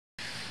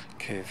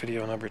Okay,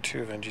 video number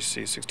 2 of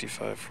NGC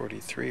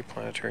 6543,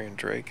 Planetary and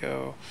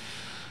Draco.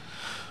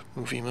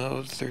 Movie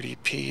mode,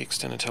 30p,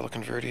 extended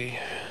teleconverter,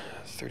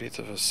 30th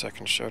of a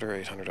second shutter,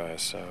 800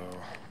 ISO.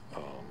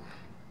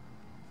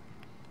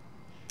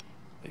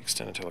 The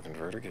extended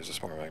teleconverter gives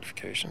us more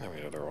magnification than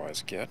we'd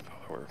otherwise get,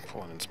 but we're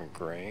pulling in some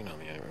grain on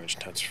the image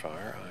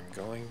intensifier. I'm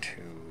going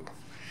to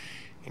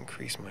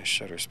increase my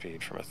shutter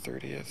speed from a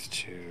 30th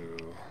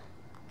to,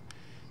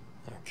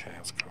 okay,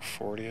 let's go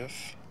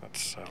 40th,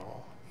 let's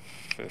settle,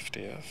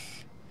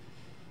 50th,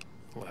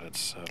 let it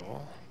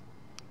settle,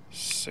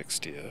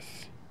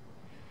 60th,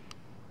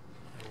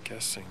 I'm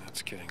guessing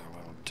that's getting a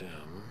little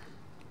dim,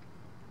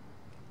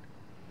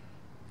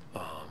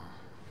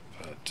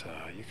 but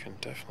you can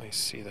definitely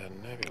see that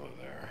nebula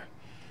there,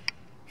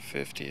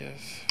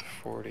 50th,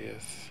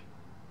 40th,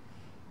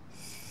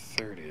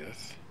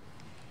 30th,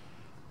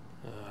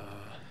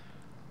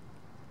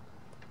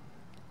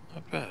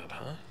 not bad,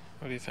 huh?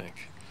 What do you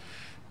think?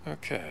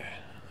 Okay,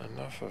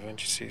 enough of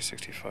NGC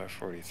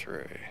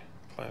 6543,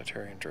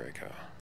 Planetary and Draco.